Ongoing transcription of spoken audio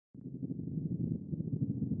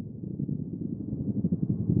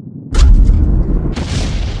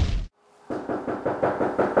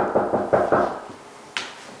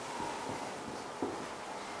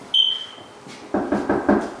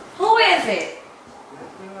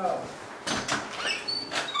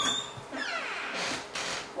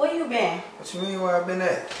What you mean, where I been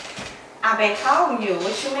at? I've been calling you.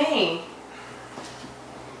 What you mean?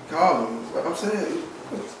 Calling? What I'm saying?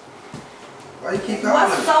 Why you keep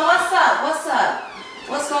calling? So what's up? What's up?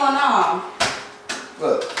 What's going on?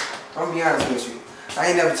 Look, I'm gonna be honest with you. I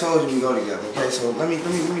ain't never told you we go together, okay? So let me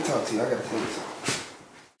talk to you. I gotta tell you something.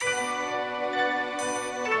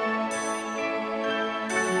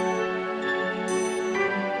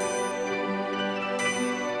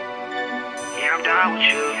 Yeah, I'm down with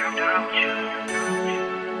you. Yeah, I'm down with you.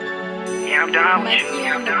 Yeah, I'm down with you.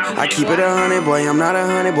 Yeah, I'm down with you. I keep it 100, boy, I'm not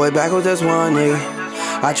 100, boy, back with just one nigga.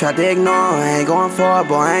 I tried to ignore, I ain't going for it,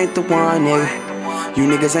 boy, I ain't the one, nigga. You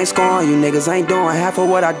niggas ain't scoring, you niggas ain't doing half of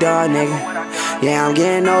what I done, nigga. Yeah, I'm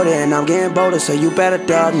getting older and I'm getting bolder, so you better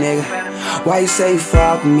duck, nigga. Why you say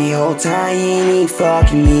fuck me, whole time you ain't even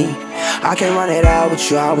fucking me. I can't run it out with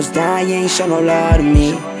you, I was dying, you ain't show no love to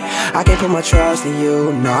me. I can't put my trust in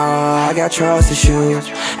you, nah, I got trust issues.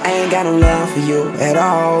 I ain't got no love for you at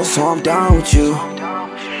all, so I'm done with you.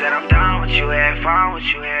 Said I'm done with you, had fun with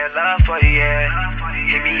you, had love for you, yeah.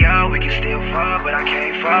 Hit me up, we can still fuck, but I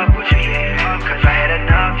can't fuck with you, yeah. Cause I had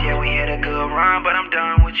enough, yeah, we had a good run, but I'm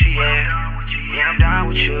done with you, yeah. Yeah, I'm done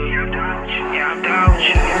with you, yeah, I'm done with you, yeah, I'm done with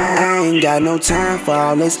you, yeah. I ain't got no time for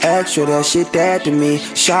all this extra, that shit dead to me.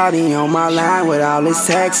 Shawty on my line with all this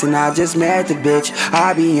texting, I just met the bitch.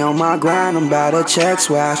 I be on my grind, I'm bout to check,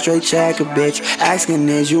 swear I straight check a bitch. Asking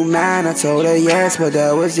is you mine, I told her yes, but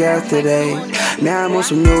that was yesterday. Now I'm on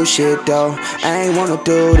some new shit though, I ain't wanna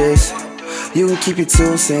do this. You can keep your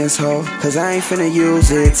 2 cents, ho, cause I ain't finna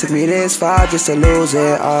use it. Took me this far just to lose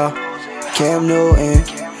it, Cam Newton,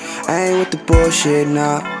 I ain't with the bullshit,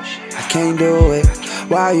 nah, I can't do it.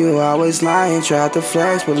 Why you always lying, tried to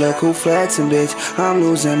flex, but look who flexing, bitch. I'm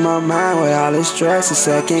losing my mind with all this stress and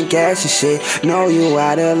second guessing shit. Know you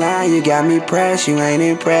out of line, you got me pressed, you ain't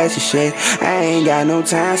impressed and shit. I ain't got no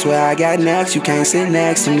time, swear I got next, you can't sit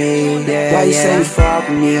next to me, yeah. Why you say you fuck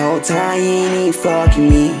with me, whole time you ain't even fucking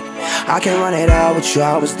me. I can't run it out with you,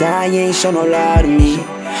 I was dying, you ain't show no love to me.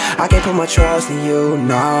 I can't put my trust in you,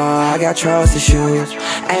 nah, I got trust issues.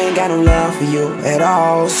 I ain't got no love for you at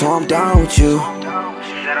all, so I'm done with you.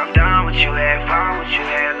 Said I'm done with you, had fun with you,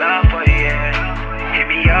 had love for you, yeah. Hit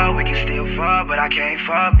me up, we can still fuck, but I can't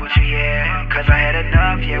fuck with you, yeah. Cause I had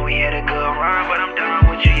enough, yeah, we had a good run, but I'm done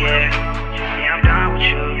with you, yeah. Yeah, I'm done with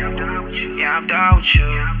you, yeah, I'm done with you, yeah, I'm done with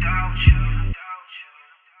you.